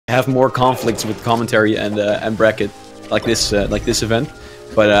have more conflicts with commentary and bracket like this event,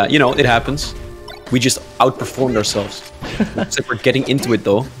 but you know, it happens. We just outperformed ourselves. Looks like we're getting into it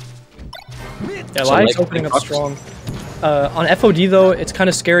though. Yeah, Liax opening up strong. On FOD though, it's kind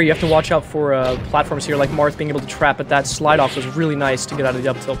of scary. You have to watch out for platforms here, like Marth being able to trap, but that slide off was really nice to get out of the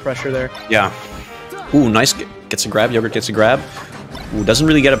up tilt pressure there. Yeah. Ooh, nice. Gets a grab. Yogurt gets a grab. Ooh, doesn't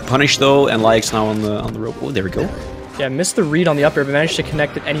really get a punish though, and Liax now on the rope. Oh, there we go. Yeah, missed the read on the up air, but managed to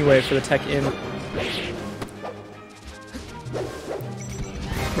connect it anyway for the tech in.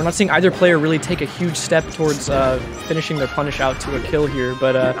 We're not seeing either player really take a huge step towards finishing their punish out to a kill here,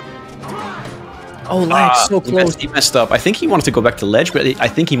 but oh, Liax so close. He messed up. I think he wanted to go back to ledge, but I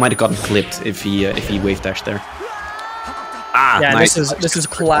think he might have gotten clipped if he wave dashed there. Ah, yeah, nice. this is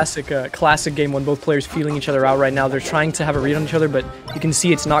classic game when both players feeling each other out right now. They're trying to have a read on each other, but you can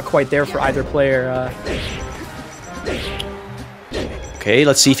see it's not quite there for either player. Okay,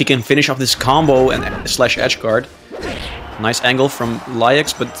 let's see if he can finish off this combo and slash edge guard. Nice angle from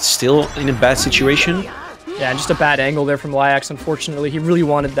Liax, but still in a bad situation. Yeah, just a bad angle there from Liax, unfortunately. He really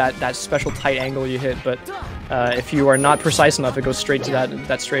wanted that special tight angle you hit, but if you are not precise enough, it goes straight to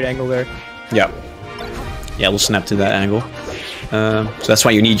that straight angle there. Yeah. Yeah, we'll snap to that angle. So that's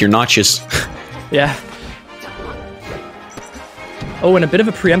why you need your notches. Yeah. Oh, and a bit of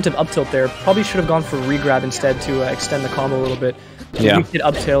a preemptive up tilt there. Probably should have gone for regrab instead to extend the combo a little bit. Yeah. Weak hit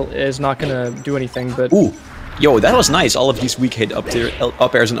up tilt is not going to do anything, but... Ooh. Yo, that was nice. All of these weak hit up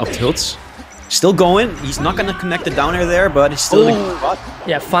airs and up tilts. Still going. He's not going to connect the down air there, but he's still in a good spot.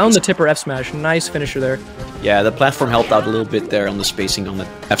 Yeah, found the tipper F smash. Nice finisher there. Yeah, the platform helped out a little bit there on the spacing on the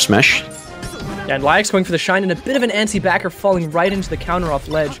F smash. Yeah, and Liax going for the shine and a bit of an anti-backer falling right into the counter off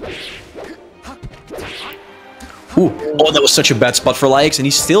ledge. Ooh. Oh, that was such a bad spot for Liax, and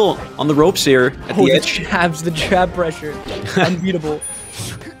he's still on the ropes here at the edge. The jab pressure. Unbeatable.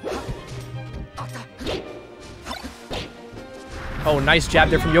 Oh, nice jab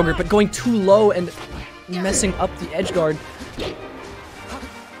there from Yogurt, but going too low and messing up the edge guard.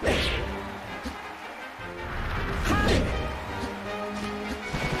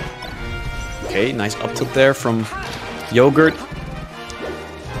 Okay, nice up tilt there from Yogurt.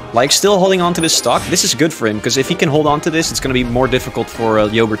 Like, still holding on to this stock. This is good for him, because if he can hold on to this, it's going to be more difficult for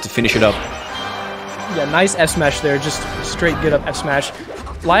Yogurt to finish it up. Yeah, nice F smash there, just straight good up F smash.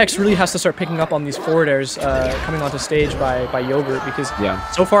 Liax really has to start picking up on these forward airs coming onto stage by Yogurt, because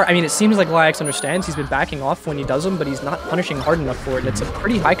so far, I mean, it seems like Liax understands. He's been backing off when he does them, but he's not punishing hard enough for it. It's a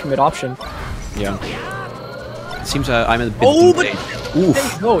pretty high commit option. Yeah. It seems I'm a bit delayed.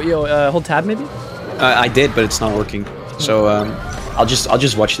 Oof. Oh, yo, hold tab maybe? I did, but it's not working. So I'll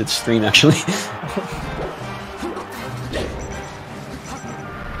just watch the stream actually.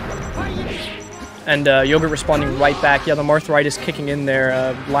 And Yogurt responding right back. Yeah, the Marthritis kicking in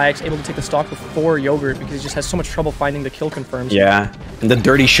there. Liax able to take the stock before Yogurt because he just has so much trouble finding the kill confirms. Yeah, and the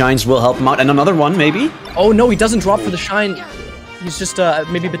dirty shines will help him out. And another one, maybe? Oh, no, he doesn't drop for the shine. He's just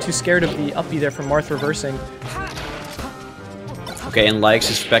maybe a bit too scared of the uppie there from Marth reversing. Okay, and Liax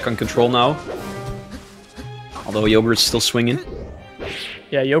is back on control now. Although Yogurt's still swinging.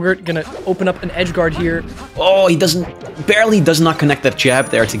 Yeah, Yogurt gonna open up an edge guard here. Oh, he barely does not connect that jab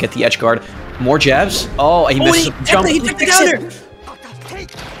there to get the edge guard. More jabs. Oh, he misses the jump. He took the counter.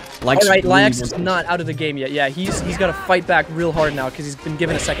 Like, alright, Liax is not out of the game yet. Yeah, he's got to fight back real hard now because he's been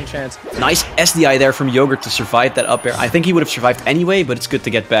given a second chance. Nice SDI there from Yogurt to survive that up air. I think he would have survived anyway, but it's good to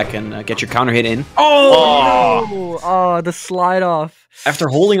get back and get your counter hit in. Oh, oh, the slide off. After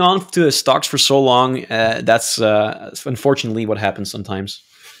holding on to the stocks for so long, that's unfortunately what happens sometimes.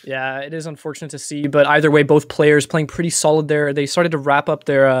 Yeah, it is unfortunate to see, but either way, both players playing pretty solid there. They started to wrap up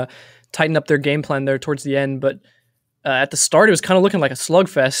their, tighten up their game plan there towards the end, but at the start, it was kind of looking like a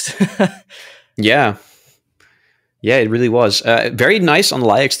slugfest. Yeah. Yeah, it really was. Very nice on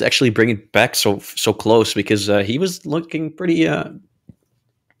Liax to actually bring it back so close, because he was looking pretty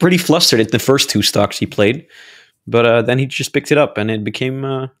flustered at the first two stocks he played. But then he just picked it up, and it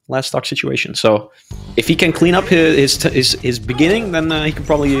became last stock situation. So if he can clean up his beginning, then he can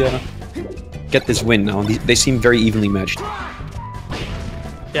probably get this win now. They seem very evenly matched.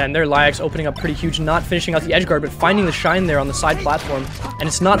 Yeah, and there Liax opening up pretty huge, not finishing out the edge guard, but finding the shine there on the side platform. And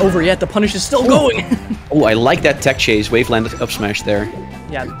it's not over yet. The punish is still going. Oh, I like that tech chase. Wave landed up smash there.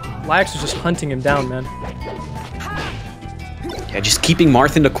 Yeah, Liax was just hunting him down, man. Yeah, just keeping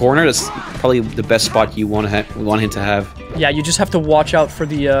Marth in the corner, that's probably the best spot you want him to have. Yeah, you just have to watch out for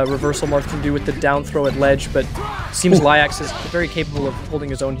the reversal Marth can do with the down throw at ledge, but seems Liax is very capable of holding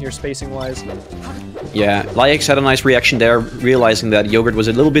his own here spacing-wise. Yeah, Liax had a nice reaction there, realizing that Yogurt was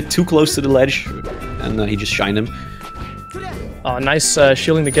a little bit too close to the ledge, and he just shined him. Oh, nice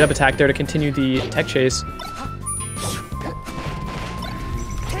shielding the get-up attack there to continue the tech chase.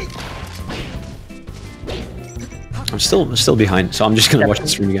 I'm still behind, so I'm just gonna watch the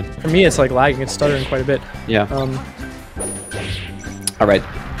stream again. For me, it's like lagging, it's stuttering quite a bit. Yeah. All right.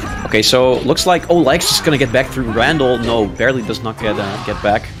 Okay, so looks like Liax is gonna get back through Randall. No, barely does not get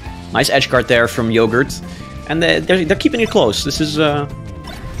back. Nice edge guard there from Yogurt, and they're keeping it close. This is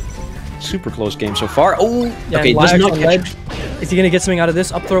super close game so far. Oh, yeah, okay, does not catch. Is he gonna get something out of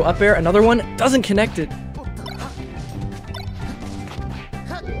this? Up throw, up air, another one doesn't connect it.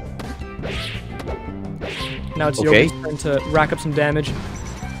 Now it's Yogurt's turn to rack up some damage.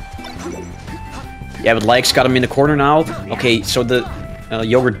 Yeah, but Liax got him in the corner now. Okay, so the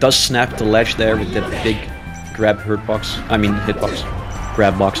Yogurt does snap the ledge there with that big grab hitbox.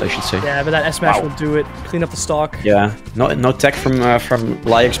 Grab box, I should say. Yeah, but that S-Smash will do it. Clean up the stock. Yeah, no tech from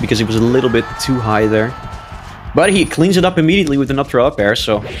Liax because he was a little bit too high there. But he cleans it up immediately with an up throw up air,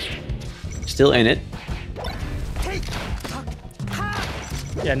 so still in it.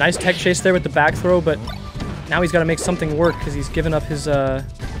 Yeah, nice tech chase there with the back throw, but now he's got to make something work because he's given up his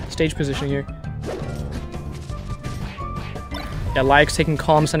stage position here. Yeah, Liax taking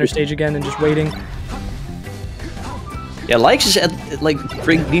calm center stage again and just waiting. Yeah, Liax is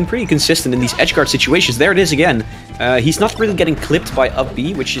being pretty consistent in these edgeguard situations. There it is again. He's not really getting clipped by up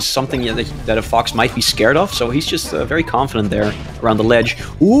B, which is something that a Fox might be scared of. So he's just very confident there around the ledge.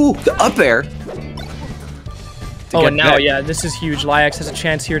 Ooh, the up air! Oh, and now, yeah, this is huge. Liax has a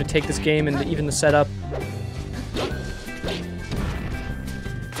chance here to take this game and even the setup.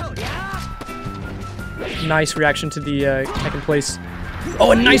 Nice reaction to the tech in place.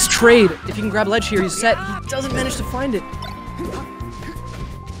 Oh, a nice trade! If he can grab ledge here, he's set. He doesn't manage to find it.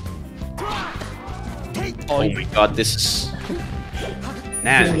 Oh my god, this is...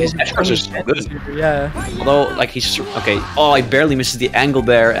 Man, his edge guards are so good. Yeah. Although, like, he's... Okay, oh, I barely misses the angle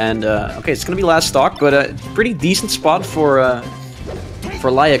there, and... okay, it's gonna be last stock, but pretty decent spot for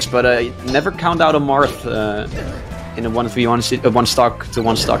Liax, but never count out a Marth in a 1v1, one stock to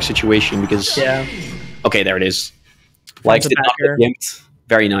one stock situation, because... Yeah. Okay, there it is. Liax did not get gimped.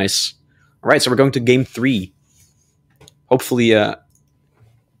 Very nice. Alright, so we're going to game 3. Hopefully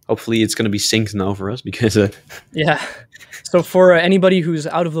it's going to be synced now for us, because... Yeah. So for anybody who's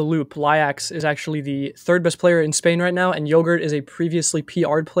out of the loop, Liax is actually the 3rd best player in Spain right now, and Yogurt is a previously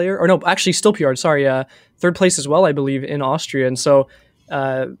PR'd player. Or no, actually still PR'd, sorry. 3rd place as well, I believe, in Austria. And so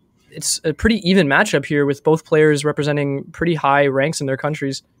it's a pretty even matchup here with both players representing pretty high ranks in their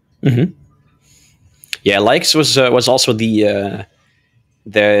countries. Mm-hmm. Yeah, Liax was also the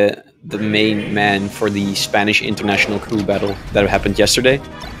main man for the Spanish international crew battle that happened yesterday,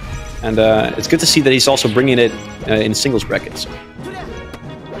 and it's good to see that he's also bringing it in singles brackets.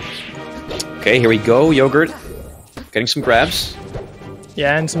 Okay, here we go. Yogurt getting some grabs.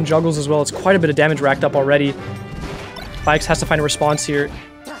 Yeah, and some juggles as well. It's quite a bit of damage racked up already. Liax has to find a response here.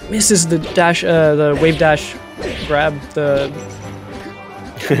 Misses the dash, the wave dash grab, the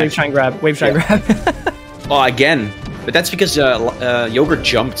wave shine grab, wave shine grab. Oh, again. But that's because Yogurt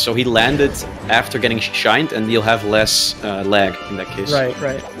jumped, so he landed after getting shined, and he'll have less lag in that case. Right,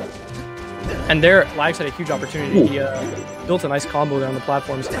 right. And there, Liax had a huge opportunity. Ooh. He built a nice combo there on the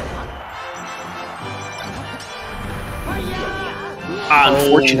platforms.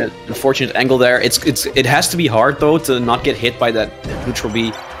 Unfortunate angle there. It has to be hard though to not get hit by that neutral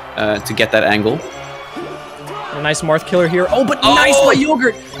B to get that angle. A nice Marth killer here. Oh, but nice by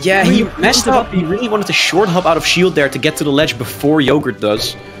Yogurt! Yeah, he messed up. He really wanted to short hop out of shield there to get to the ledge before Yogurt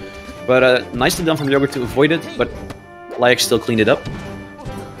does. But nicely done from Yogurt to avoid it, but Liax still cleaned it up.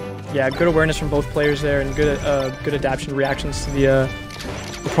 Yeah, good awareness from both players there, and good adaptation reactions to the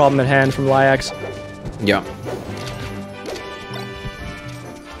problem at hand from Liax. Yeah.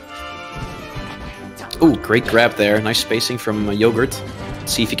 Ooh, great grab there. Nice spacing from Yogurt.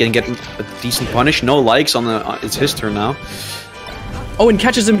 See if he can get a decent punish. No Liax on the... it's his turn now. Oh, and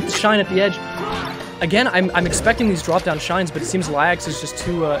catches him shine at the edge. Again, I'm expecting these drop-down shines, but it seems Liax is just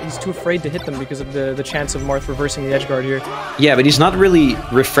he's too afraid to hit them because of the chance of Marth reversing the edge guard here. Yeah, but he's not really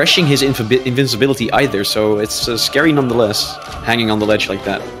refreshing his invincibility either, so it's scary nonetheless, hanging on the ledge like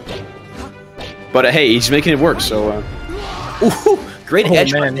that. But hey, he's making it work, so... Ooh, great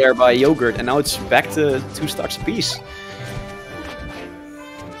edge guard there by Yogurt, and now it's back to 2 stocks apiece.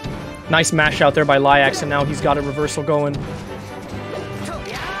 Nice mash out there by Liax, and now he's got a reversal going.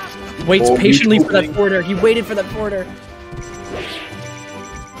 Waits patiently for that forward air. He waited for that forward air.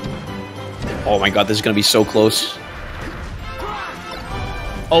 Oh my god, this is going to be so close.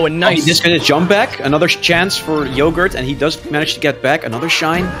 Oh, and nice. He's just going to jump back. Another chance for Yogurt, and he does manage to get back. Another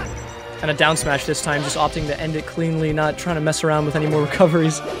shine. And a down smash this time, just opting to end it cleanly, not trying to mess around with any more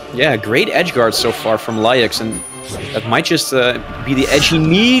recoveries. Yeah, great edge guard so far from Liax, and that might just be the edge he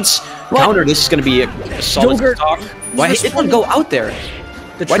needs. What? Counter, this is going to be a solid stock. Why did one go out there?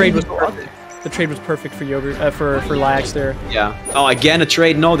 The trade was perfect. The trade was perfect for Yogurt, for Liax there. Yeah. Oh, again a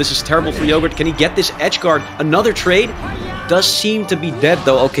trade. No, this is terrible for Yogurt. Can he get this edge guard? Another trade? Does seem to be dead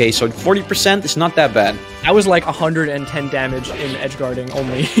though. Okay, so 40% is not that bad. That was like 110 damage in edge guarding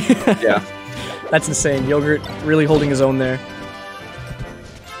only. Yeah. That's insane. Yogurt really holding his own there.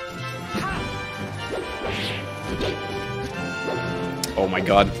 Oh my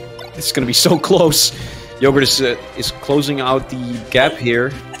god. This is going to be so close. Yogurt is closing out the gap here.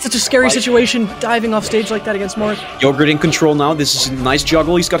 That's such a scary situation, diving off stage like that against Mark. Yogurt in control now. This is a nice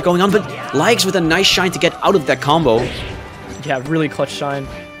juggle he's got going on, but Liax with a nice shine to get out of that combo. Yeah, really clutch shine.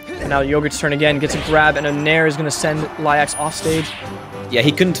 And now Yogurt's turn again, gets a grab, and a Nair is going to send Liax off stage. Yeah,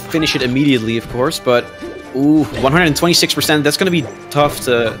 he couldn't finish it immediately, of course, but ooh, 126%. That's going to be tough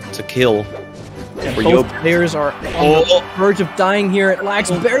to kill. And both players are on the verge of dying here.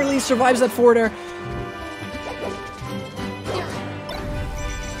 Liax barely survives that forward air.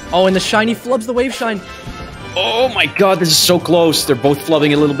 Oh, and the shiny flubs the wave shine. Oh my god, this is so close. They're both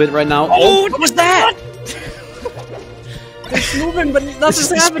flubbing a little bit right now. Oh, what was that? It's moving, but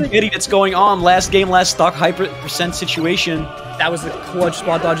nothing's happening. Spaghetti that's going on. Last game, last stock, high percent situation. That was the clutch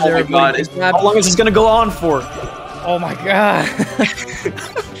spot dodge there. Oh my god. How long is this going to go on for? Oh my god.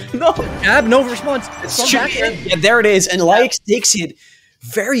 No. Jab, no response. Yeah, there it is. And Liax takes it.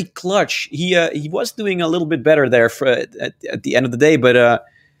 Very clutch. He was doing a little bit better there at the end of the day, but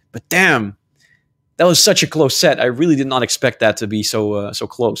damn, that was such a close set. I really did not expect that to be so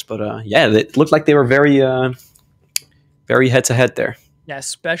close. But yeah, it looked like they were very head to head there. Yeah,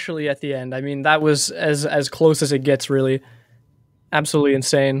 especially at the end. I mean, that was as close as it gets, really. Absolutely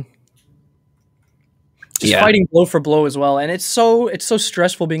insane. Just fighting blow for blow as well, and it's so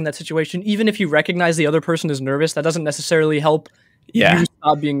stressful being in that situation. Even if you recognize the other person is nervous, that doesn't necessarily help. Yeah, you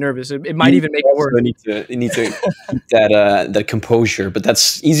stop being nervous. It might even make it worse. You need to keep that composure, but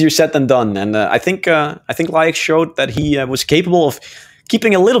that's easier said than done. And I think Liax showed that he was capable of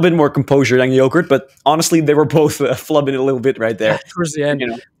keeping a little bit more composure than Yogurt. But honestly, they were both flubbing a little bit right there towards the end. You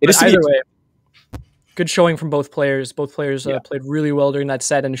know, either way, good showing from both players. Both players played really well during that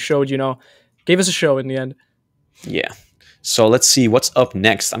set and showed, gave us a show in the end. Yeah. So let's see what's up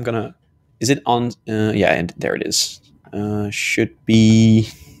next. Is it on? Yeah, and there it is. Should be.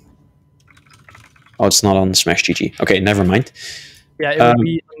 Oh, it's not on Smash GG. Okay, never mind. Yeah, it will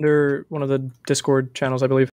be under one of the Discord channels, I believe.